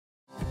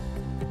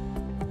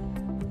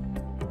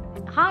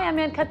Hi, I'm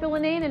Ann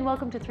Cutbill-Lanane and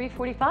welcome to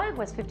 345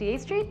 West 58th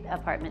Street,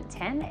 apartment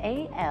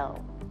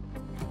 10AL.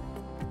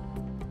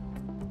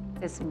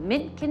 This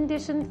mint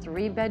condition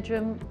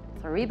 3-bedroom,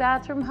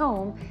 3-bathroom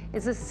home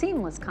is a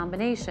seamless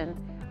combination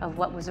of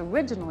what was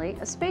originally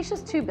a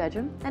spacious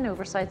 2-bedroom and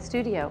oversized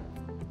studio.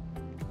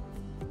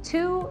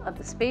 2 of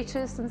the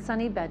spacious and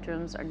sunny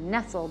bedrooms are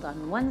nestled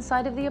on one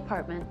side of the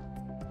apartment,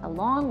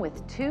 along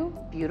with 2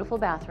 beautiful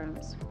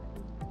bathrooms.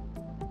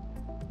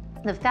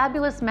 The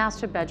fabulous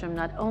master bedroom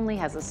not only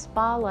has a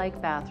spa-like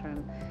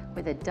bathroom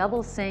with a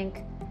double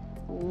sink,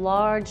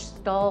 large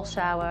stall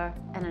shower,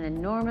 and an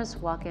enormous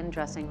walk-in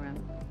dressing room.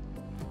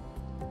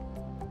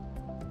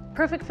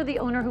 Perfect for the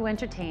owner who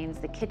entertains,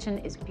 the kitchen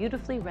is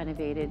beautifully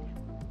renovated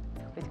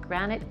with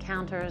granite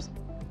counters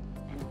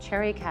and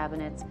cherry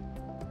cabinets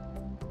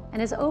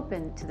and is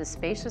open to the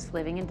spacious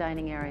living and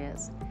dining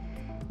areas.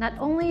 Not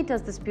only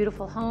does this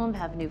beautiful home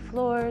have new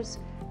floors,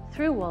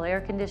 through-wall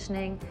air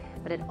conditioning,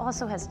 but it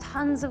also has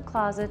tons of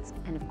closets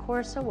and of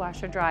course a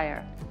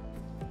washer-dryer.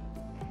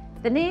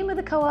 The name of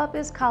the co-op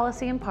is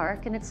Coliseum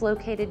Park, and it's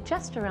located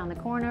just around the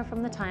corner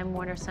from the Time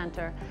Warner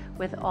Center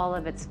with all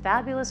of its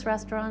fabulous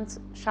restaurants,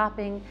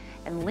 shopping,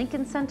 and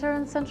Lincoln Center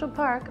and Central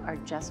Park are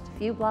just a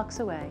few blocks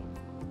away.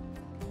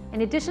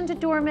 In addition to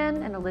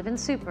doormen and a live-in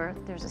super,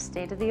 there's a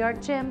state-of-the-art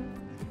gym,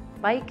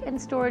 bike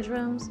and storage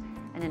rooms,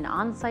 and an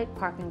on-site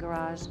parking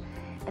garage,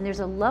 and there's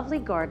a lovely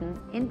garden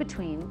in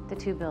between the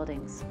 2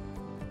 buildings.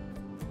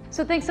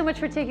 So thanks so much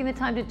for taking the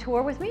time to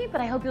tour with me, but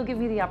I hope you'll give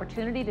me the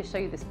opportunity to show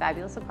you this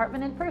fabulous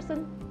apartment in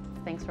person.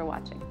 Thanks for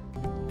watching.